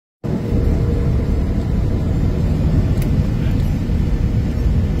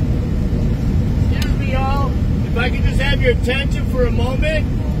have your attention for a moment.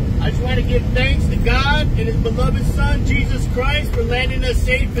 I just want to give thanks to God and His beloved Son, Jesus Christ, for landing us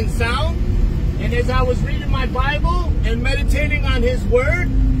safe and sound. And as I was reading my Bible and meditating on His Word,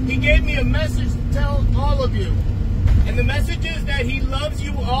 He gave me a message to tell all of you. And the message is that He loves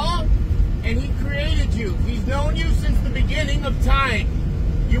you all, and He created you. He's known you since the beginning of time.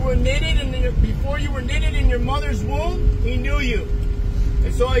 You were knitted, before you were knitted in your mother's womb, He knew you.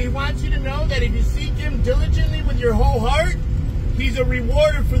 And so He wants you to know that if you seek Him diligently with your whole heart, He's a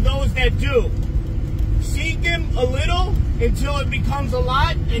rewarder for those that do. Seek Him a little until it becomes a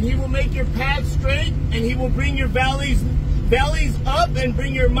lot, and He will make your path straight, and He will bring your valleys up and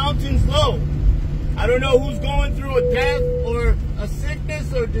bring your mountains low. I don't know who's going through a death or a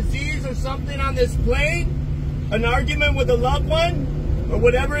sickness or disease or something on this plane, an argument with a loved one, or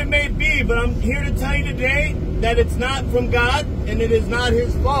whatever it may be, but I'm here to tell you today that it's not from God and it is not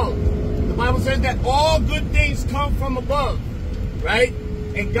His fault. The Bible says that all good things come from above, right?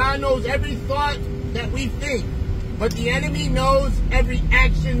 And God knows every thought that we think, but the enemy knows every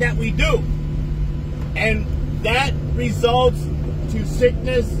action that we do. And that results to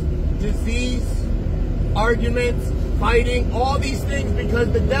sickness, disease, arguments, fighting, all these things,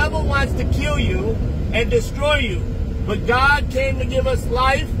 because the devil wants to kill you and destroy you. But God came to give us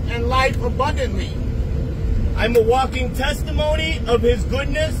life and life abundantly. I'm a walking testimony of His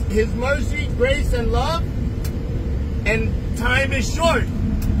goodness, His mercy, grace, and love. And time is short.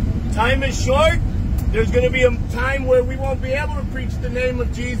 Time is short. There's going to be a time where we won't be able to preach the name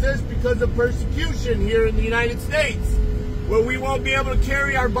of Jesus because of persecution here in the United States, where we won't be able to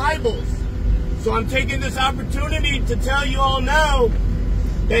carry our Bibles. So I'm taking this opportunity to tell you all now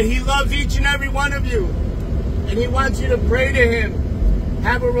that He loves each and every one of you. And He wants you to pray to Him,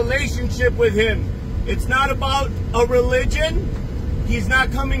 have a relationship with Him. It's not about a religion. He's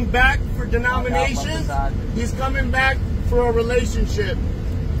not coming back for denominations. He's coming back for a relationship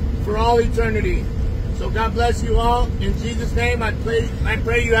for all eternity. So God bless you all. In Jesus' name, I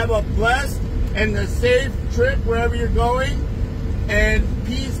pray you have a blessed and a safe trip wherever you're going. And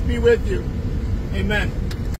peace be with you. Amen.